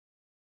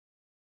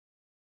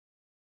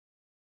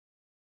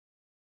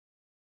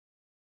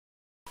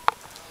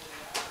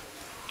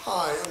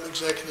Hi, I'm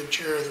Executive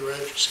Chair of the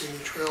Rancho Simi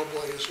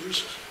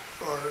TrailBlazers.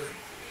 Our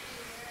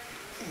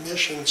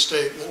mission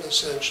statement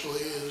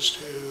essentially is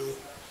to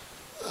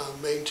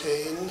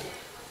maintain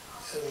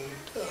and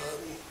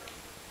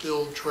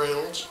build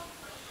trails,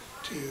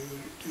 to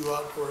do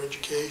outdoor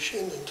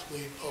education, and to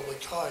lead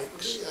public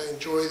hikes. I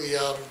enjoy the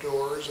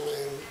outdoors and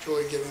I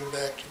enjoy giving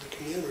back to the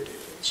community,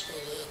 and so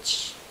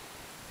that's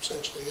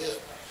essentially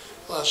it.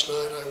 Last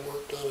night I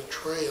worked on a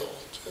trail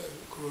to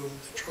groom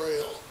the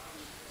trail,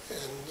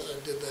 and I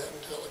did that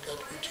until it got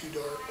to be too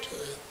dark to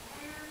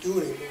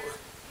do anymore.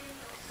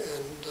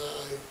 And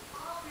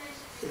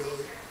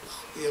I'll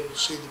be able to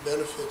see the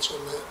benefits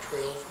on that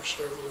trail for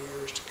several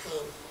years to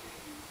come.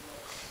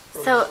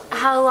 So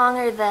how long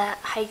are the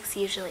hikes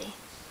usually?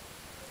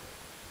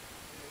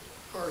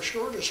 Our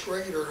shortest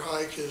regular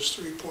hike is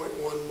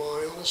 3.1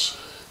 miles,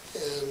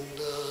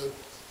 and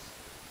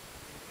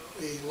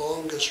the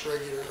longest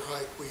regular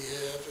hike we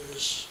have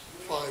is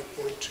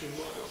 5.2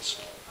 miles.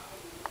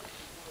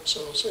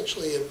 So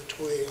essentially in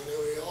between. Now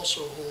we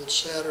also hold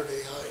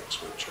Saturday hikes,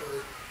 which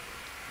are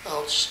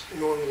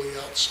normally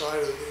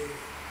outside of the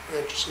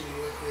Rancho Simi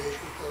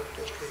Recreation Park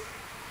District,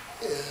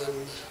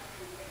 and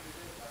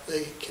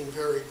they can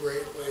vary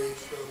greatly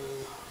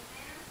from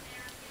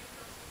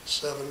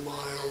 7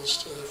 miles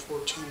to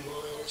 14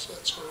 miles,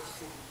 that sort of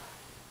thing.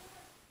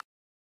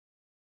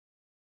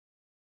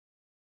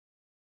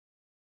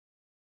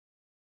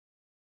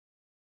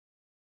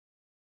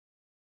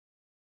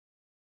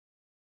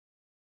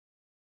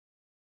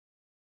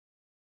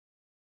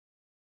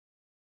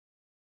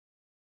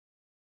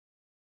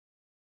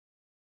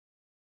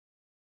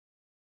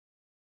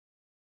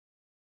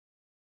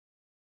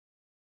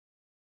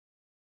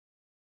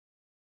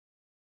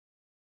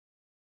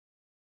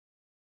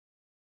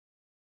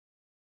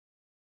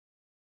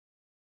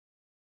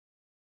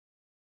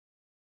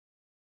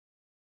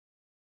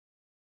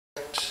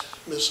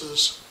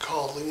 Mrs.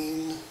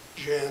 Colleen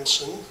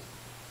Jansen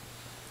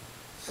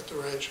at the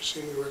Rancho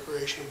Simi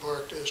Recreation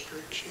Park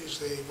District. She's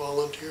the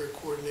volunteer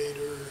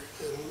coordinator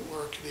and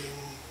marketing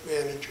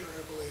manager,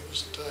 I believe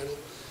is the title.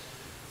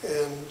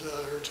 And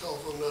her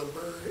telephone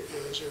number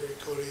is area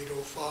code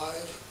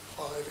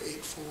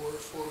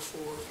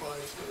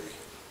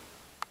 805-584-4453.